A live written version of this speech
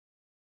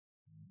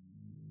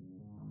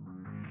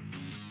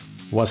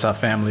What's up,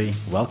 family?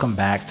 Welcome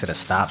back to the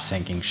Stop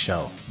Sinking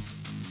Show.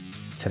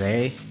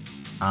 Today,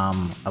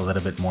 I'm a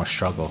little bit more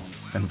struggle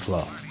than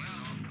flow.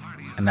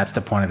 And that's the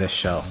point of this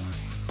show.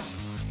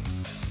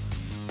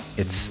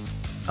 It's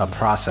a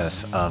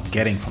process of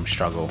getting from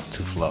struggle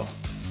to flow.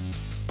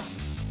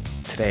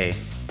 Today,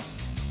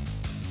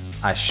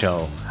 I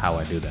show how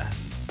I do that.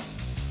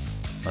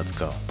 Let's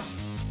go.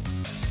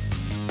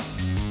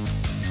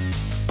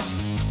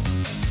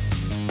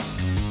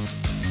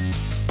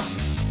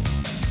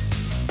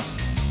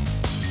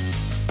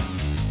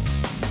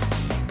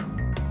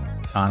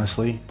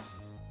 Honestly,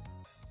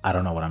 I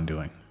don't know what I'm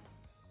doing.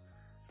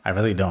 I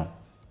really don't.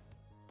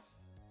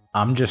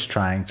 I'm just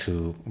trying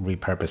to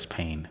repurpose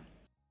pain.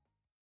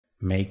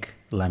 Make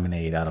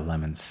lemonade out of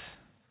lemons.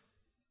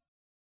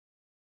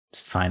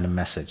 Just find a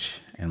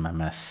message in my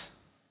mess.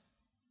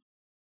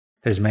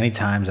 There's many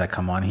times I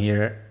come on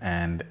here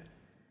and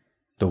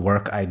the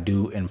work I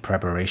do in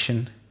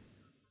preparation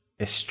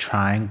is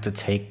trying to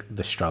take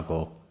the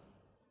struggle,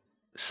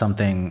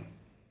 something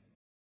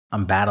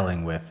I'm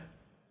battling with,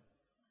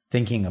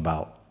 thinking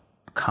about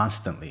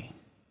constantly,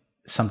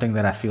 something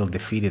that I feel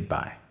defeated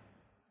by,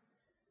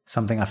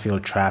 something I feel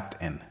trapped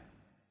in.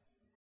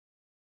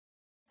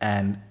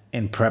 And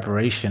in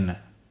preparation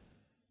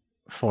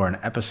for an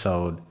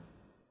episode,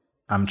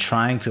 I'm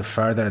trying to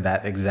further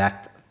that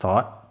exact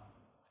thought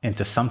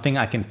into something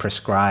I can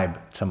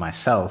prescribe to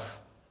myself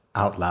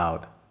out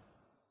loud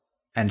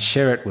and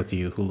share it with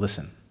you who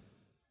listen.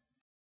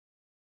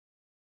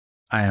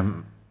 I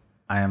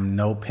am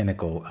no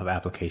pinnacle of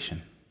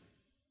application.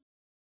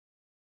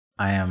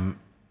 I am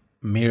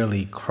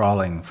merely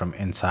crawling from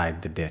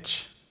inside the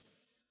ditch,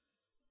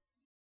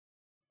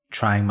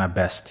 trying my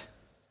best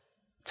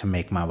to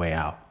make my way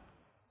out,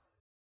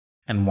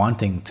 and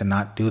wanting to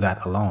not do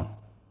that alone,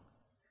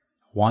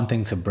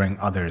 wanting to bring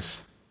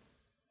others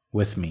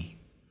with me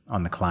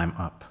on the climb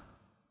up.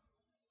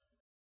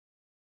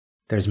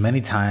 There's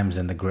many times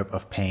in the grip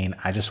of pain,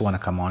 I just want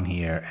to come on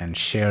here and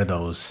share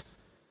those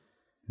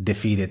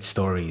defeated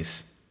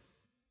stories,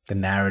 the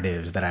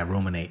narratives that I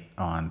ruminate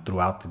on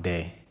throughout the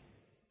day.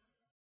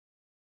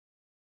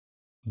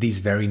 These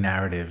very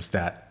narratives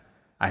that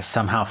I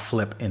somehow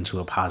flip into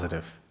a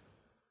positive,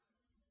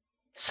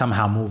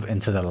 somehow move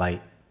into the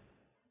light,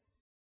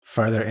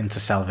 further into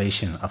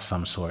salvation of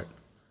some sort,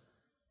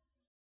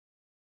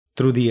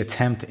 through the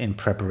attempt in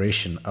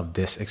preparation of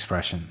this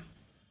expression.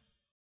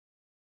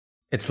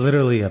 It's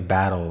literally a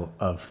battle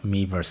of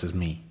me versus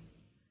me,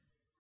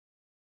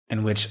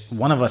 in which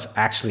one of us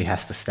actually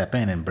has to step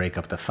in and break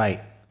up the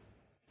fight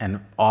and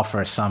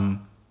offer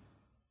some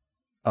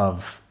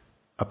of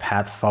a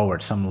path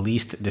forward, some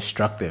least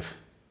destructive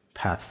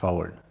path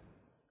forward.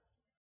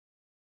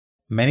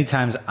 Many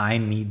times I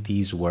need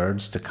these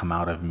words to come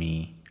out of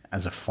me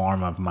as a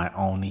form of my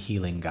own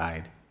healing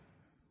guide,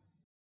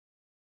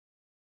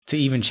 to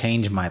even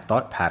change my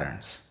thought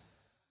patterns,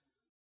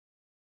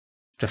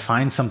 to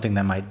find something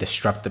that might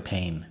disrupt the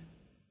pain,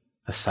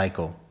 the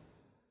cycle.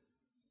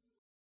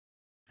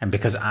 And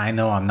because I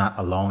know I'm not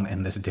alone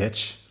in this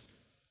ditch,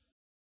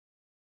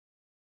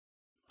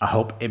 I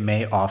hope it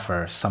may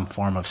offer some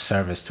form of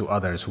service to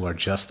others who are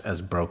just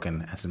as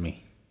broken as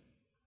me.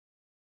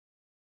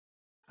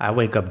 I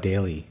wake up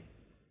daily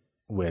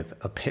with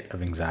a pit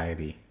of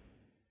anxiety.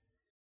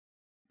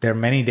 There are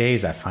many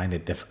days I find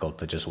it difficult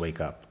to just wake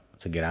up,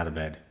 to get out of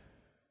bed.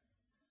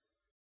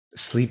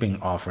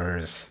 Sleeping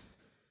offers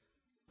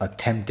a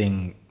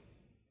tempting,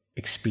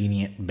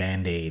 expedient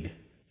band-aid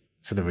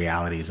to the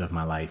realities of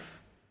my life.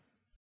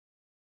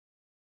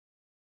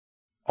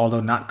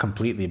 Although not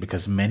completely,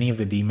 because many of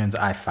the demons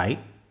I fight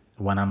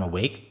when I'm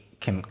awake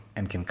can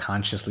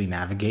consciously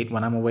navigate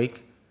when I'm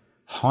awake,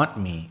 haunt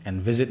me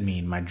and visit me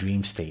in my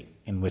dream state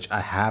in which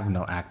I have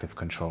no active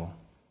control.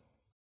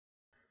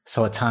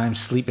 So at times,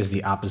 sleep is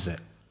the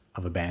opposite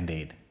of a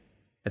band-aid.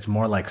 It's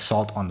more like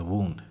salt on the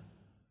wound.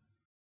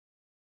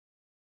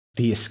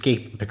 The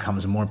escape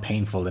becomes more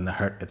painful than the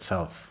hurt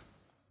itself.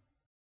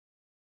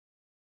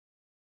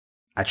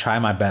 I try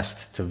my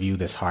best to view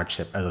this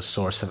hardship as a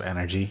source of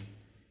energy,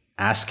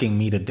 asking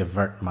me to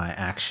divert my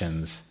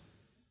actions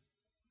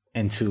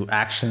into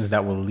actions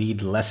that will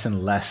lead less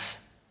and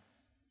less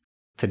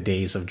to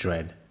days of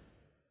dread.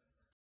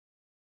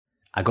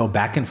 I go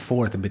back and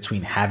forth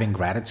between having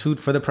gratitude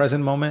for the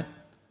present moment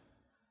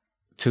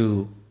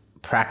to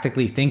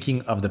practically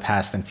thinking of the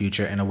past and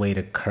future in a way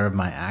to curb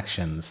my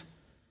actions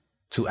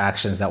to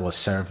actions that will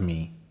serve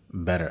me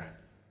better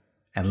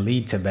and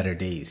lead to better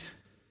days.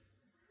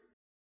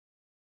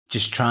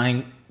 Just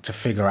trying to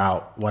figure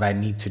out what I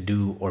need to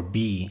do or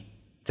be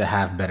to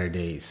have better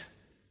days.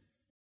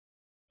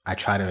 I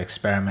try to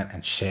experiment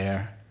and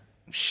share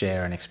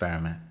and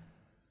experiment.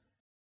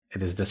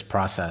 It is this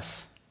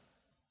process,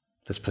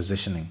 this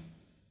positioning.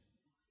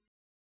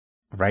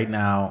 Right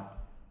now,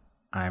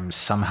 I'm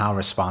somehow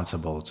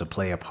responsible to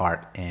play a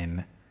part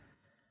in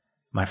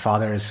my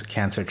father's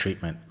cancer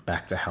treatment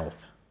back to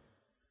health.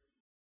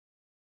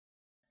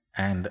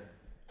 And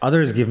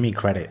others give me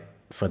credit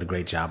for the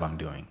great job I'm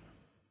doing.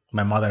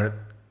 My mother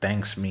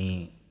thanks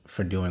me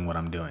for doing what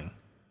I'm doing.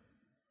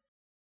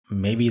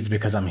 Maybe it's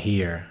because I'm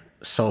here,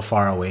 so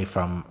far away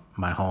from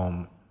my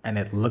home, and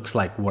it looks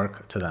like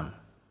work to them.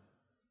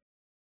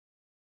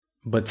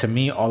 But to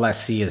me, all I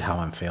see is how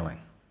I'm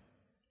feeling.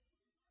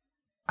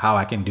 How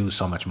I can do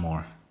so much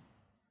more.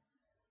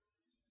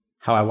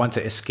 How I want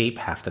to escape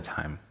half the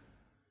time.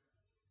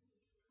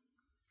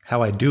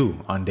 How I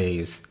do on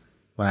days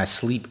when I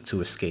sleep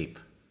to escape.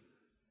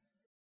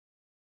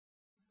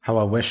 How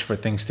I wish for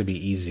things to be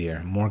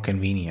easier, more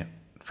convenient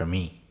for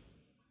me.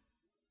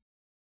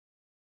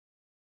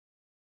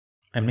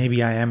 And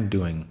maybe I am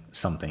doing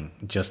something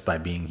just by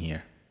being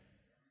here.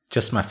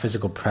 Just my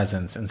physical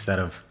presence instead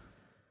of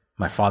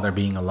my father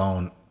being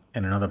alone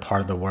in another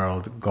part of the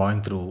world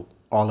going through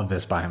all of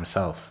this by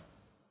himself.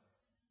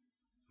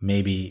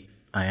 Maybe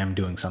I am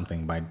doing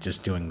something by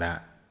just doing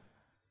that.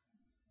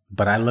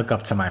 But I look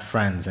up to my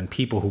friends and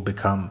people who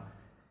become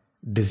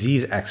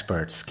disease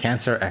experts,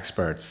 cancer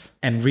experts,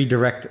 and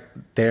redirect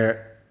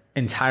their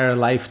entire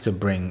life to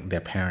bring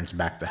their parents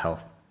back to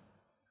health.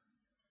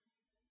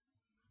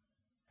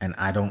 And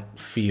I don't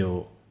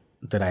feel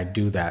that I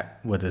do that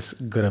with as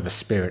good of a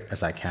spirit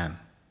as I can.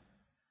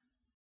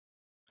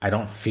 I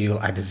don't feel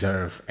I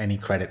deserve any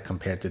credit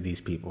compared to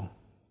these people.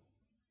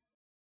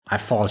 I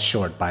fall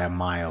short by a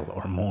mile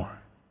or more.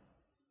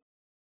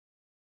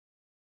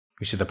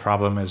 You see, the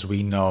problem is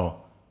we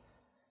know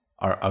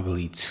our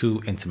ugly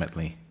too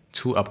intimately,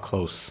 too up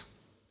close.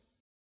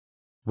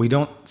 We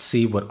don't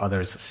see what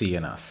others see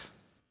in us.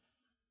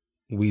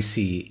 We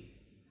see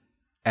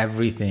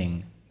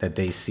everything that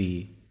they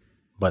see,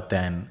 but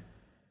then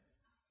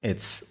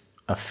it's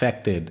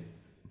affected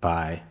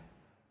by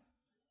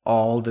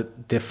all the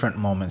different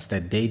moments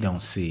that they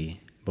don't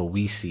see, but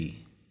we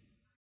see,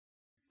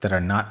 that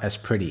are not as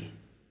pretty.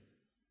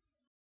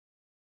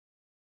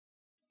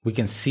 We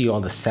can see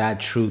all the sad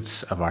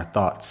truths of our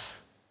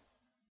thoughts.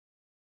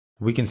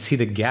 We can see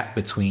the gap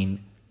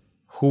between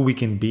who we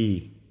can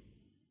be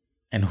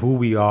and who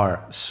we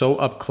are so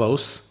up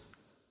close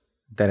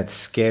that it's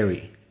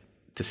scary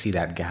to see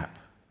that gap.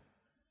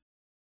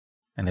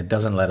 And it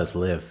doesn't let us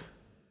live.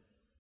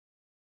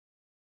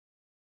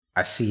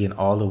 I see in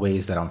all the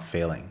ways that I'm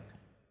failing.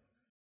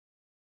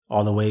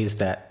 All the ways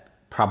that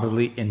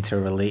probably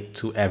interrelate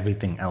to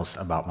everything else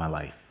about my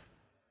life.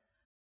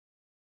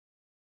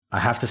 I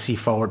have to see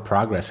forward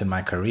progress in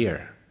my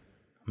career,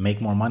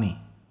 make more money.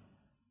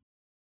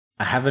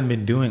 I haven't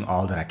been doing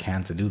all that I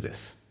can to do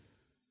this.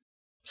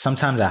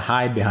 Sometimes I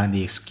hide behind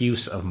the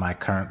excuse of my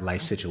current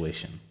life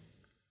situation.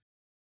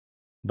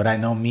 But I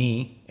know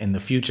me in the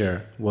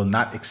future will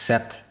not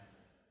accept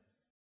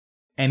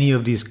any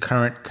of these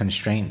current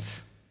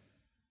constraints.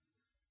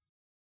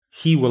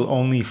 He will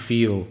only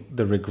feel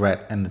the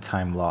regret and the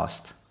time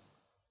lost.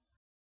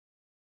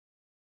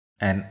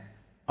 And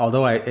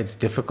although it's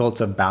difficult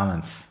to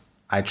balance,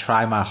 I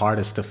try my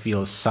hardest to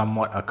feel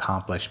somewhat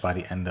accomplished by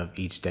the end of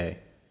each day.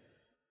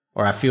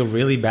 Or I feel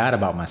really bad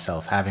about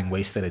myself having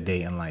wasted a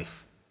day in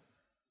life.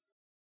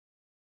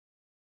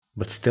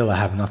 But still I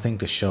have nothing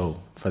to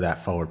show for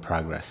that forward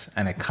progress,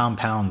 and it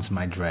compounds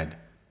my dread.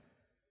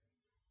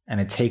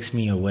 And it takes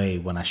me away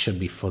when I should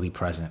be fully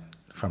present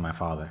for my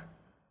father.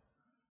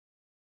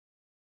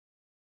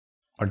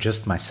 Or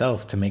just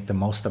myself to make the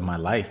most of my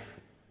life.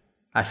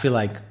 I feel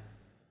like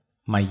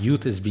my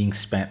youth is being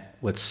spent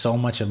with so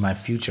much of my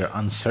future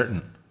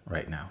uncertain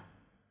right now.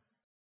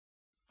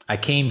 I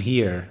came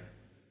here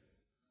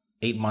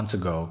 8 months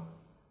ago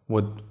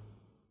with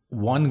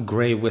one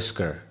gray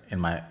whisker in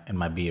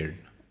my beard,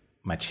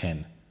 my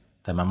chin,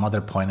 that my mother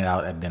pointed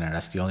out at dinner.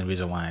 That's the only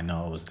reason why I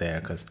know it was there,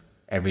 because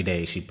every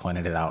day she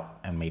pointed it out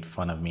and made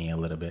fun of me a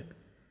little bit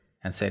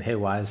and said, hey,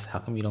 how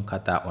come you don't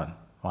cut that one?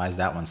 Why is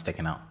that one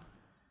sticking out?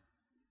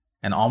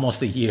 And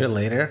almost a year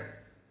later,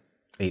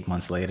 8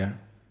 months later,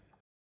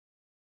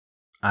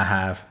 I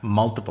have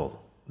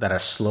multiple that are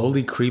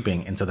slowly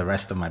creeping into the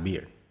rest of my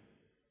beard.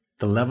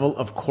 The level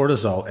of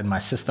cortisol in my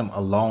system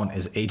alone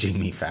is aging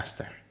me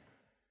faster.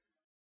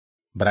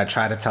 But I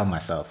try to tell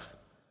myself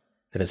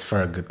that it's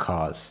for a good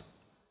cause.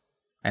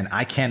 And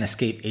I can't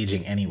escape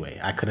aging anyway.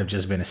 I could have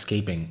just been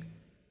escaping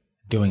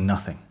doing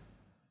nothing.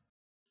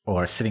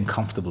 Or sitting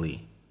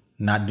comfortably,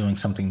 not doing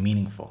something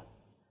meaningful.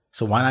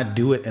 So why not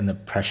do it in the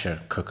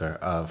pressure cooker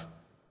of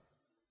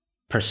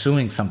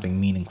pursuing something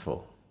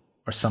meaningful,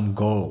 or some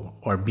goal,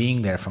 or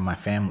being there for my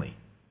family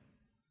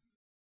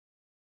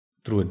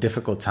through a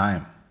difficult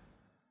time?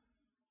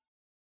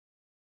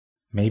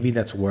 Maybe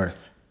that's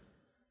worth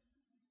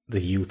the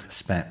youth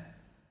spent.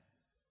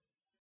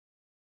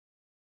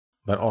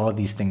 But all of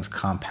these things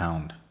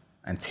compound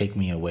and take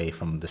me away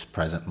from this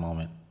present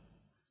moment.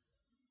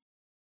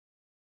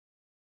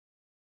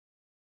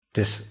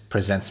 This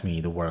presents me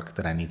the work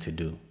that I need to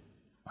do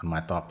on my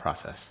thought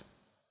process.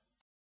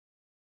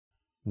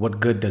 What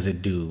good does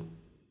it do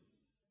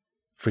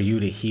for you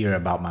to hear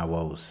about my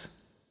woes?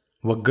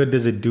 What good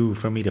does it do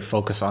for me to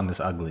focus on this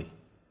ugly?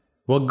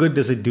 What good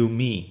does it do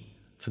me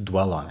to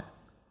dwell on it?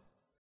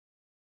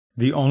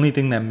 The only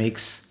thing that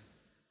makes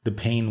the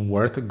pain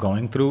worth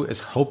going through is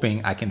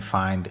hoping I can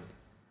find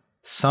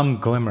some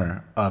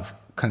glimmer of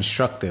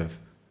constructive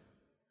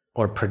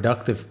or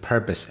productive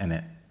purpose in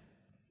it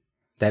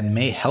that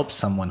may help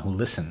someone who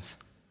listens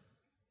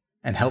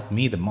and help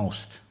me the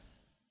most.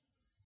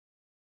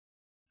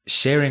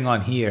 Sharing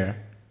on here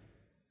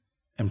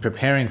and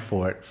preparing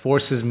for it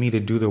forces me to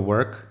do the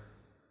work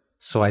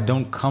so I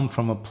don't come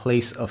from a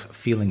place of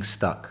feeling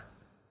stuck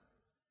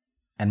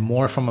and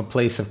more from a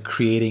place of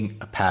creating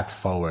a path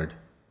forward,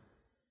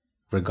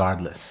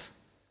 regardless.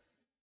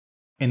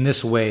 In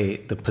this way,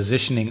 the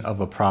positioning of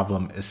a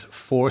problem is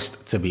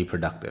forced to be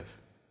productive.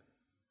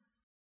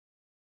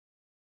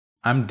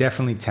 I'm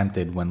definitely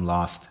tempted when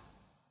lost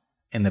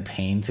in the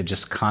pain to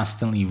just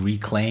constantly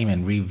reclaim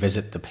and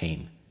revisit the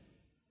pain.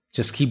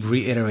 Just keep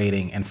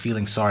reiterating and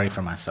feeling sorry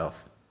for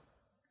myself.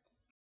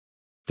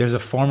 There's a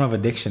form of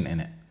addiction in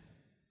it,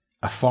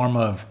 a form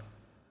of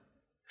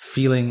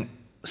feeling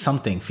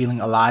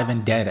alive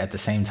and dead at the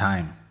same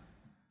time.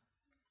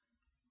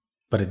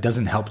 But it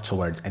doesn't help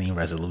towards any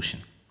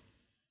resolution.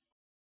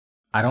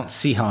 I don't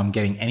see how I'm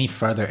getting any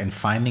further in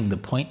finding the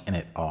point in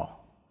it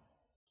all,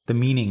 the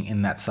meaning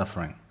in that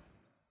suffering,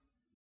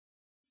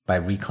 by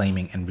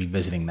reclaiming and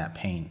revisiting that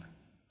pain.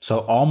 So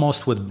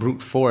almost with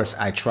brute force,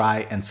 I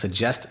try and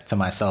suggest to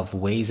myself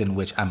ways in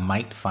which I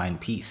might find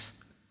peace.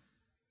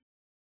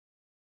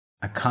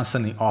 I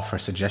constantly offer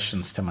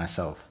suggestions to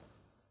myself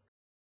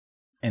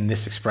in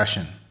this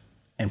expression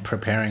and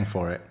preparing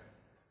for it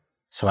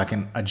so I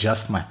can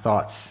adjust my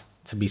thoughts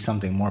to be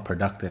something more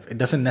productive. It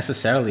doesn't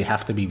necessarily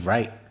have to be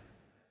right,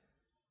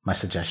 my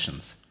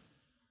suggestions.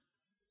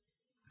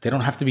 They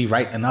don't have to be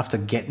right enough to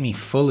get me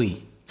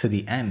fully to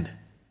the end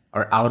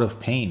or out of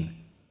pain.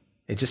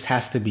 It just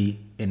has to be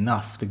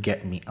enough to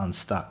get me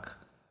unstuck.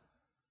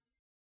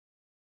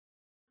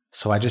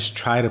 So I just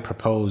try to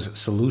propose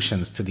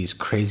solutions to these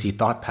crazy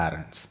thought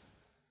patterns.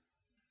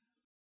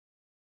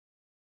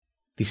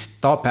 These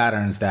thought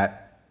patterns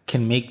that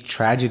can make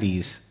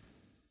tragedies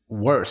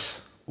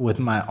worse with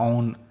my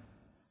own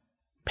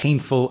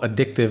painful,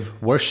 addictive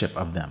worship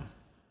of them.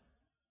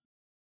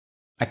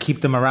 I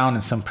keep them around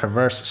in some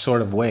perverse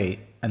sort of way,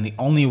 and the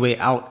only way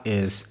out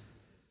is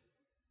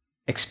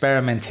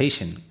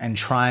experimentation and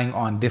trying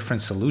on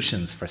different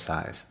solutions for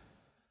size.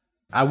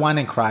 I whine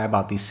and cry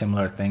about these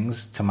similar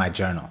things to my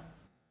journal.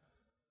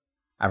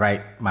 I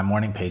write my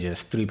morning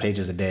pages, 3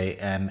 pages a day,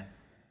 and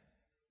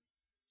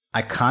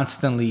I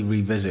constantly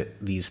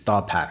revisit these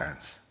thought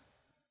patterns.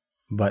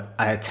 But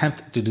I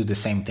attempt to do the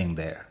same thing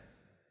there.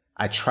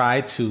 I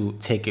try to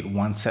take it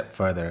one step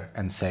further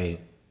and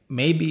say,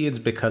 maybe it's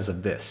because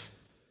of this.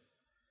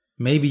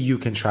 Maybe you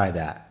can try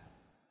that.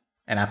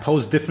 And I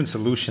pose different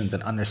solutions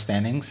and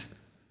understandings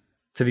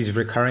to these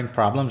recurring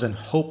problems and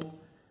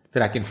hope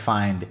that I can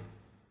find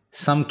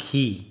some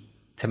key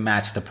to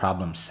match the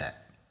problem set.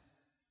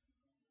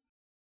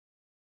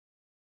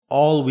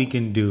 All we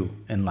can do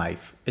in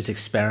life is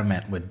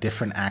experiment with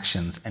different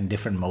actions and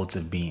different modes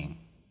of being.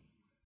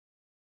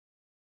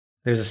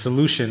 There's a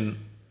solution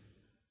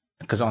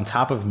because on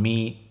top of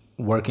me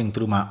working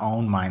through my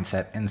own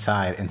mindset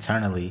inside,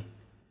 internally,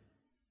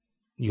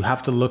 you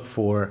have to look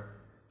for,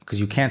 because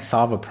you can't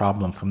solve a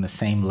problem from the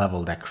same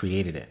level that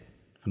created it,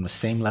 from the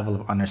same level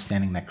of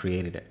understanding that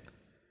created it.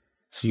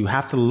 So you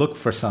have to look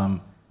for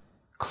some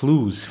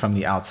clues from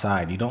the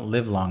outside. You don't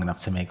live long enough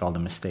to make all the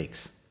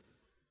mistakes.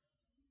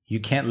 You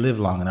can't live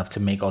long enough to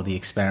make all the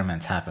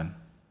experiments happen.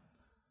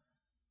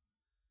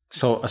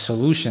 So a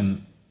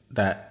solution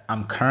that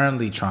I'm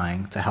currently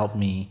trying to help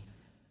me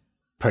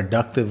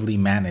productively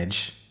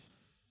manage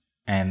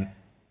and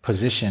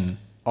position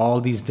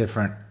all these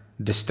different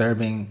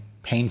disturbing,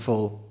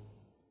 painful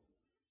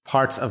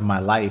parts of my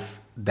life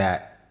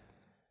that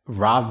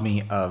rob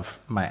me of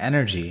my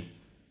energy,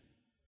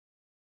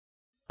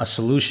 a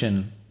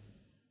solution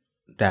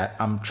that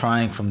I'm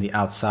trying from the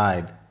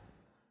outside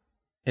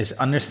is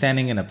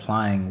understanding and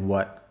applying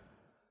what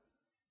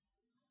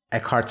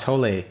Eckhart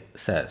Tolle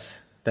says,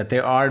 that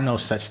there are no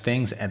such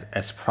things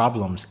as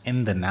problems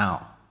in the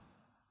now.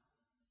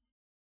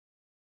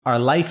 Our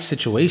life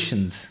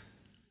situations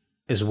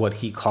is what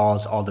he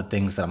calls all the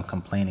things that I'm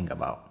complaining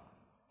about,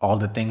 all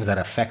the things that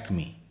affect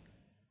me.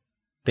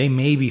 They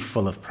may be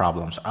full of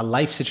problems. Our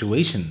life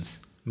situations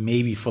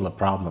may be full of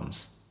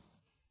problems.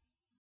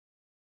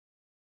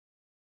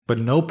 But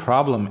no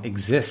problem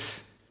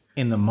exists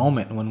in the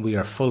moment when we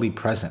are fully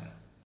present.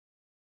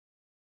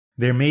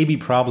 There may be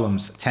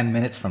problems 10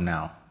 minutes from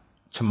now,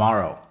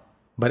 tomorrow,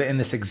 but in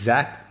this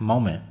exact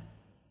moment,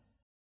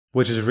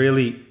 which is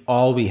really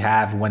all we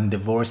have when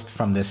divorced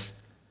from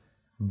this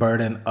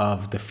burden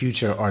of the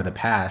future or the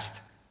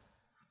past,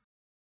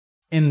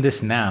 in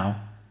this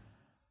now,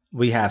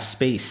 we have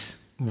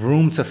space,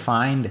 room to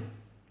find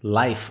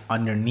life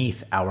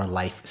underneath our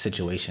life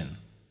situation,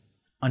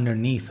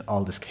 underneath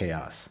all this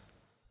chaos.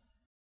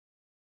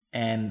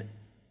 And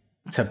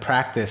to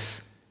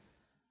practice,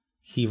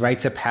 he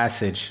writes a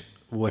passage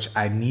which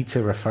I need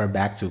to refer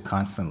back to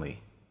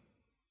constantly,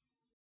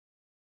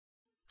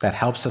 that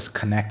helps us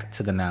connect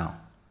to the now,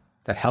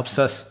 that helps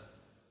us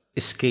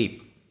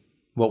escape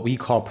what we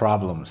call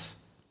problems,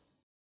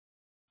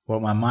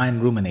 what my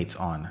mind ruminates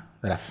on,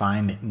 that I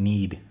find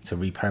need to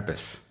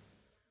repurpose.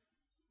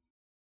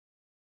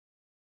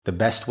 The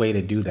best way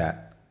to do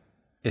that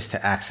is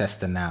to access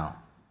the now.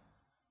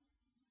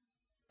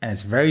 And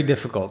it's very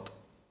difficult,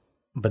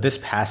 but this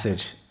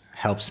passage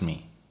helps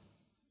me.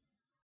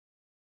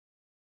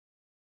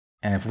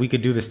 And if we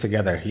could do this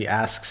together, he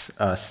asks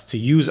us to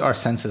use our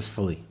senses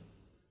fully.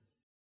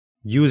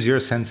 Use your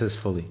senses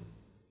fully.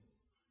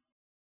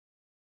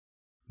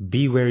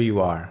 Be where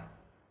you are.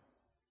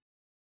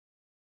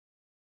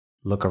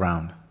 Look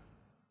around.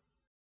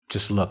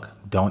 Just look,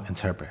 don't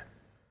interpret.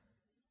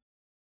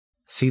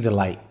 See the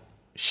light,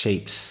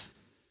 shapes,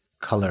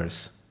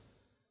 colors,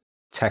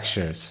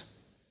 textures.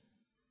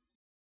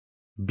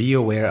 Be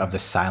aware of the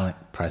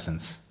silent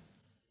presence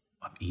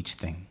of each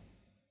thing.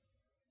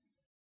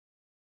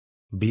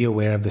 Be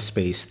aware of the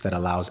space that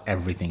allows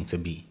everything to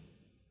be.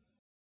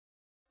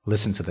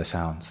 Listen to the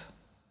sounds.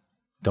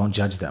 Don't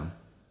judge them.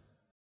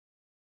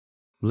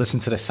 Listen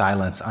to the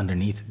silence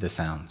underneath the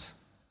sounds.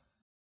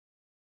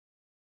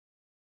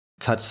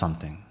 Touch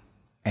something,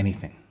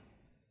 anything,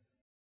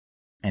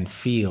 and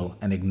feel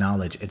and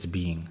acknowledge its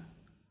being.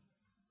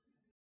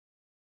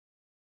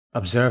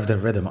 Observe the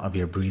rhythm of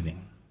your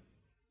breathing.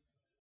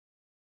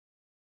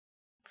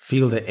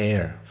 Feel the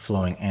air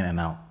flowing in and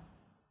out.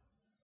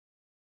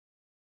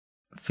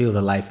 Feel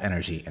the life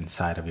energy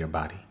inside of your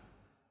body.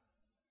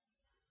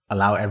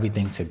 Allow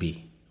everything to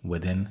be,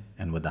 within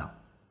and without.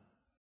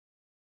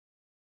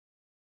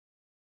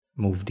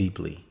 Move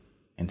deeply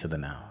into the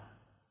now.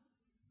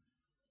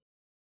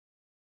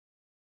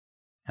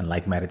 And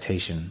like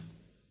meditation,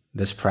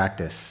 this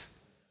practice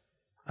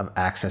of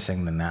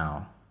accessing the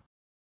now,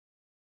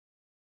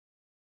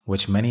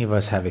 which many of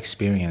us have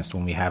experienced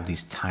when we have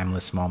these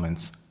timeless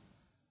moments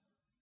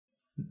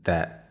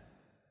that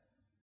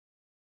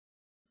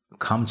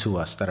come to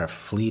us, that are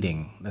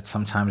fleeting, that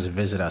sometimes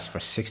visit us for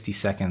 60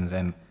 seconds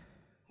and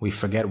we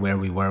forget where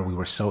we were. We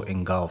were so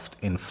engulfed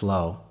in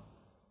flow.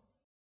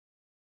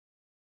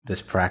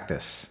 This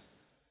practice,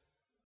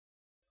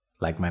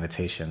 like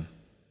meditation,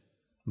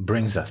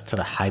 brings us to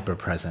the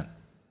hyper-present,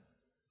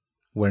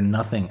 where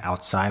nothing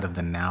outside of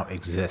the now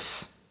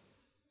exists.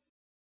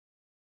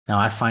 Now,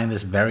 I find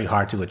this very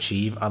hard to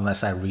achieve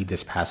unless I read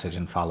this passage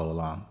and follow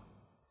along.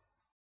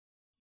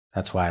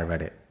 That's why I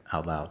read it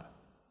out loud.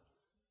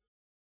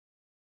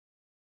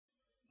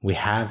 We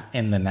have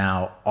in the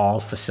now all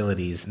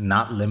facilities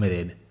not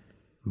limited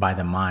by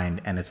the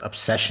mind and its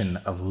obsession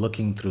of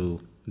looking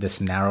through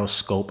this narrow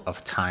scope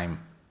of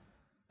time,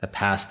 the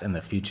past and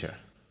the future,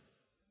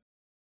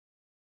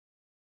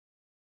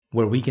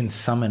 where we can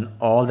summon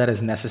all that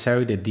is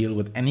necessary to deal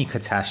with any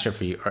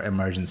catastrophe or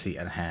emergency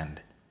at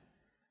hand.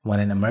 When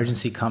an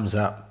emergency comes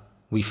up,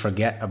 we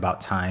forget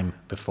about time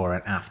before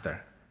and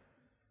after,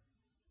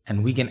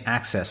 and we can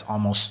access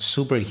almost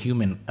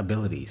superhuman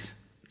abilities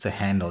to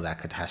handle that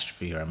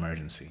catastrophe or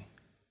emergency.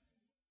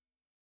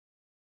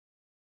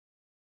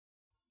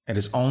 It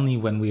is only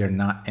when we are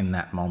not in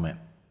that moment,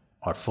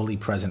 or fully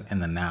present in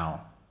the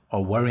now,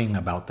 or worrying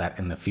about that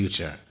in the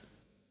future,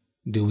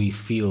 do we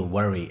feel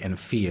worry and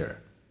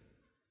fear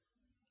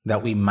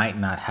that we might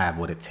not have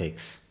what it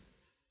takes.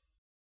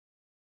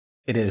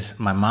 It is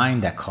my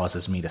mind that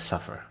causes me to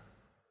suffer.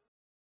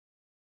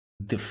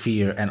 The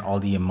fear and all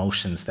the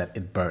emotions that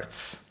it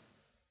births.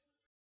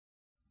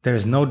 There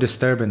is no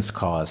disturbance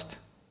caused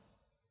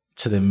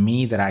to the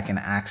me that I can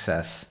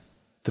access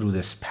through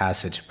this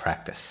passage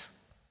practice.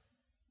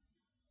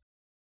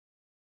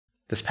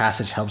 This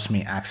passage helps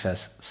me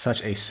access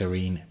such a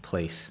serene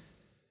place.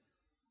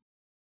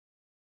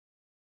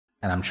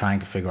 And I'm trying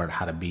to figure out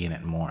how to be in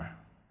it more.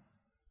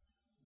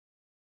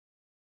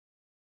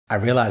 I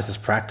realize this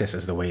practice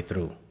is the way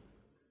through.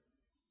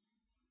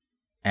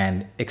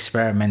 And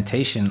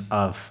experimentation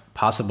of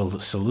possible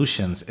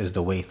solutions is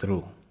the way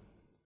through.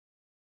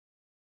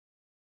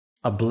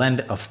 A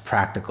blend of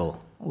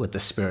practical with the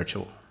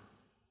spiritual.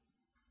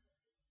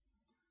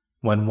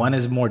 When one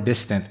is more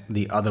distant,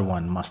 the other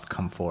one must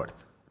come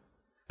forth.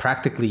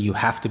 Practically, you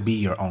have to be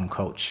your own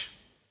coach,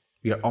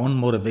 your own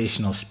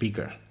motivational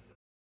speaker.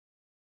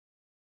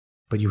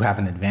 But you have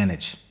an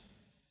advantage.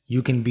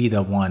 You can be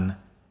the one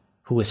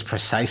who is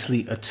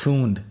precisely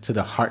attuned to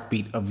the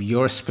heartbeat of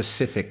your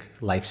specific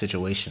life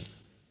situation,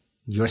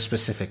 your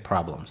specific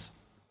problems.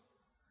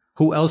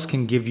 Who else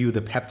can give you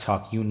the pep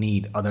talk you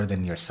need other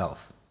than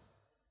yourself?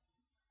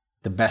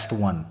 The best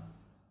one,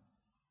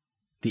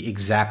 the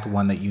exact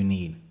one that you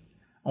need.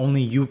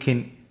 Only you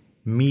can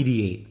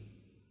mediate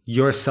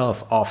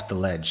yourself off the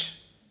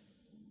ledge,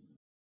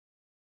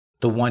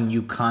 the one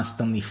you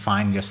constantly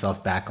find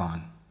yourself back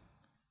on.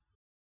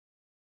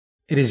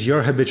 It is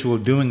your habitual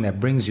doing that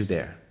brings you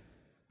there,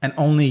 and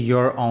only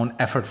your own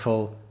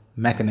effortful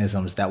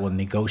mechanisms that will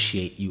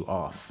negotiate you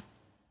off.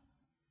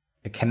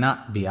 It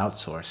cannot be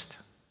outsourced.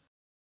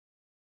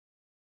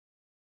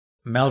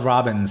 Mel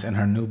Robbins, in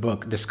her new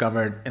book,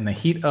 discovered in the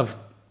heat of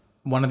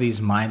one of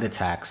these mind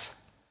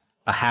attacks,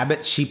 a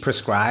habit she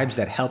prescribes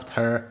that helped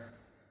her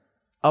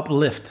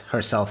uplift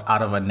herself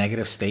out of a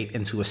negative state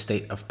into a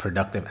state of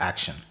productive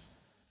action.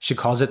 She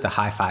calls it the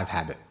high five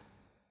habit.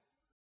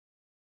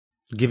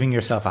 Giving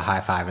yourself a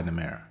high five in the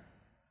mirror.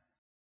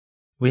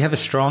 We have a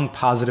strong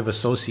positive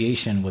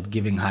association with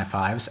giving high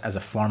fives as a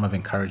form of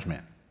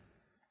encouragement.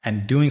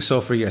 And doing so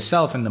for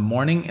yourself in the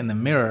morning in the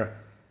mirror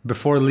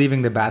before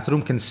leaving the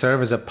bathroom can serve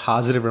as a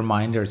positive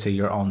reminder to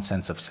your own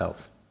sense of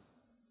self.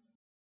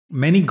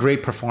 Many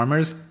great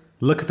performers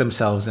look at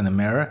themselves in the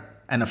mirror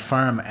and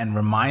affirm and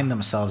remind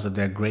themselves of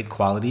their great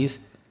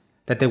qualities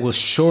that they will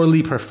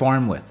surely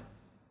perform with.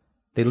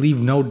 They leave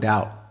no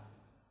doubt.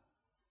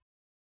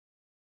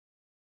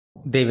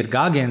 David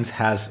Goggins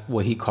has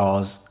what he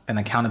calls an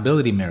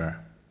accountability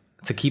mirror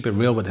to keep it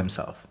real with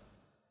himself.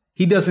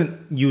 He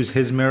doesn't use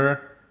his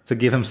mirror to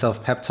give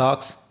himself pep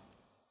talks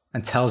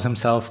and tells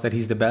himself that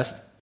he's the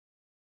best.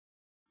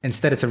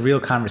 Instead, it's a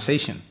real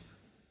conversation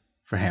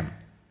for him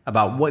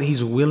about what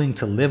he's willing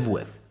to live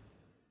with.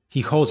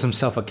 He holds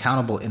himself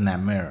accountable in that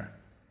mirror.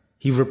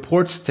 He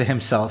reports to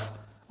himself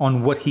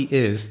on what he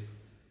is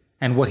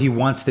and what he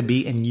wants to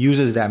be and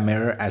uses that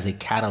mirror as a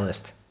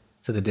catalyst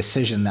to the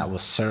decision that will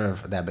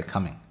serve that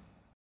becoming.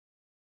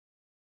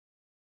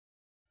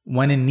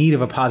 When in need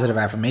of a positive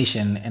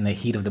affirmation in the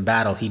heat of the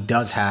battle, he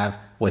does have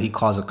what he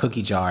calls a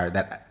cookie jar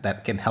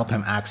that can help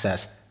him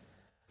access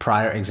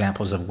prior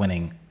examples of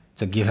winning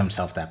to give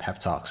himself that pep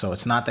talk. So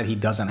it's not that he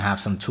doesn't have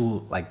some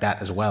tool like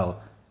that as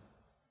well,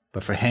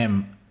 but for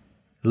him,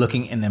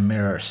 looking in the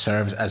mirror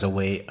serves as a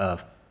way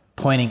of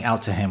pointing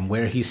out to him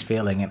where he's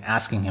failing and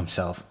asking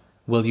himself,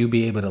 will you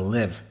be able to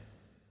live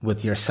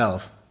with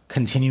yourself,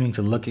 continuing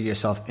to look at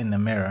yourself in the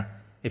mirror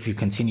if you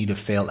continue to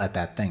fail at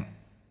that thing?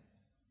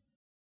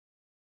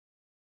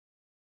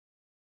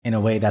 In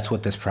a way, that's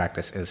what this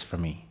practice is for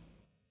me.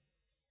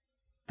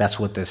 That's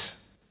what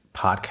this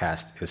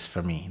podcast is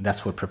for me.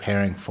 That's what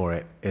preparing for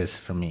it is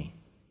for me.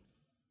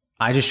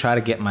 I just try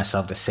to get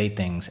myself to say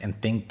things and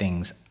think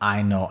things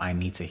I know I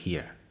need to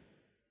hear.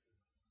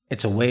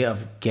 It's a way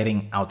of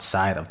getting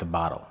outside of the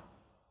bottle.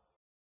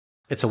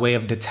 It's a way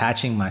of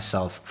detaching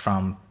myself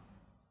from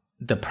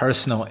the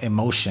personal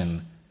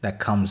emotion that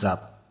comes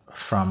up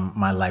from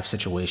my life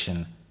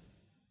situation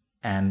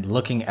and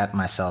looking at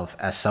myself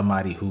as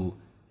somebody who,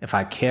 if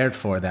I cared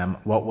for them,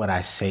 what would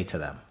I say to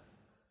them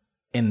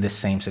in this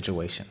same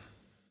situation?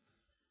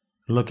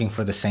 Looking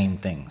for the same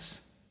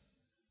things.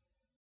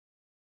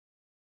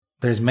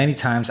 There's many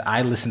times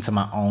I listen to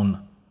my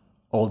own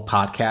old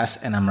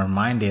podcasts and I'm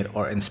reminded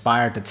or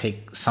inspired to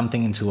take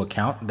something into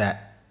account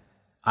that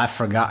I've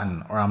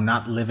forgotten or I'm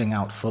not living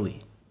out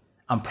fully.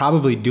 I'm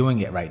probably doing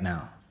it right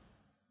now.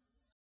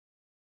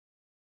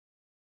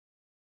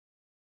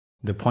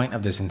 The point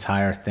of this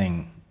entire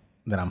thing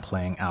that I'm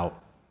playing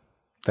out,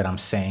 that I'm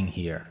saying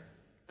here,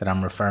 that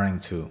I'm referring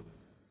to,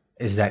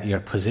 is that your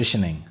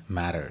positioning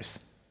matters.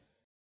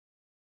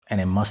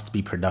 And it must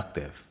be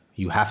productive.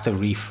 You have to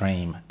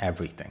reframe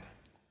everything.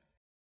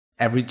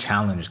 Every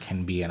challenge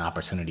can be an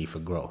opportunity for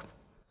growth.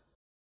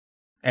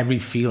 Every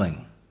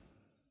feeling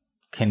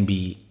can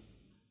be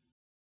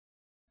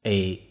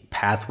a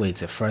pathway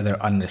to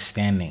further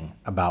understanding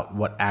about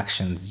what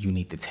actions you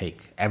need to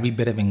take. Every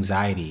bit of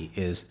anxiety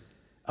is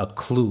a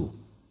clue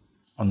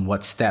on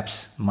what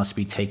steps must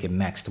be taken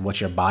next, what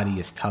your body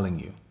is telling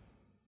you.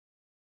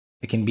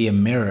 It can be a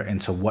mirror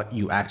into what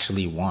you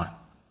actually want.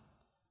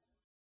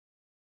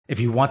 If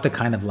you want the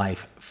kind of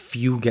life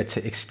few get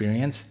to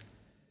experience,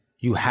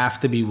 you have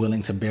to be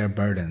willing to bear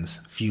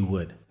burdens few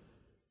would.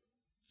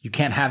 You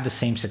can't have the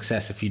same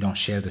success if you don't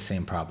share the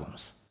same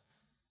problems.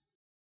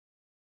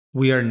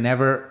 We are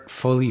never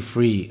fully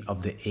free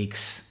of the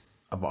aches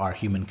of our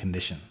human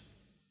condition.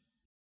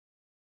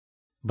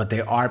 But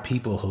there are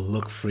people who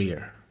look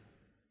freer.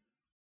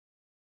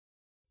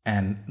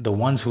 And the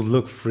ones who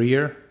look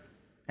freer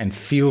and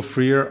feel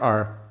freer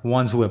are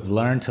ones who have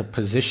learned to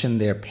position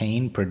their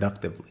pain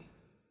productively,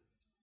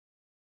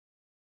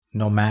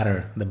 no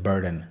matter the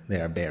burden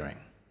they are bearing.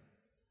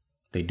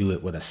 They do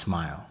it with a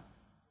smile.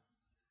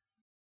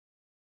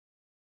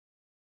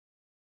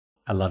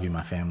 I love you,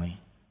 my family.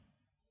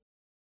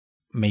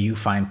 May you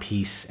find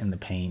peace in the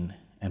pain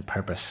and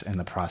purpose in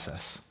the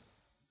process.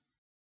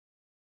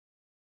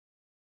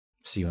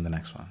 See you in the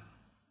next one.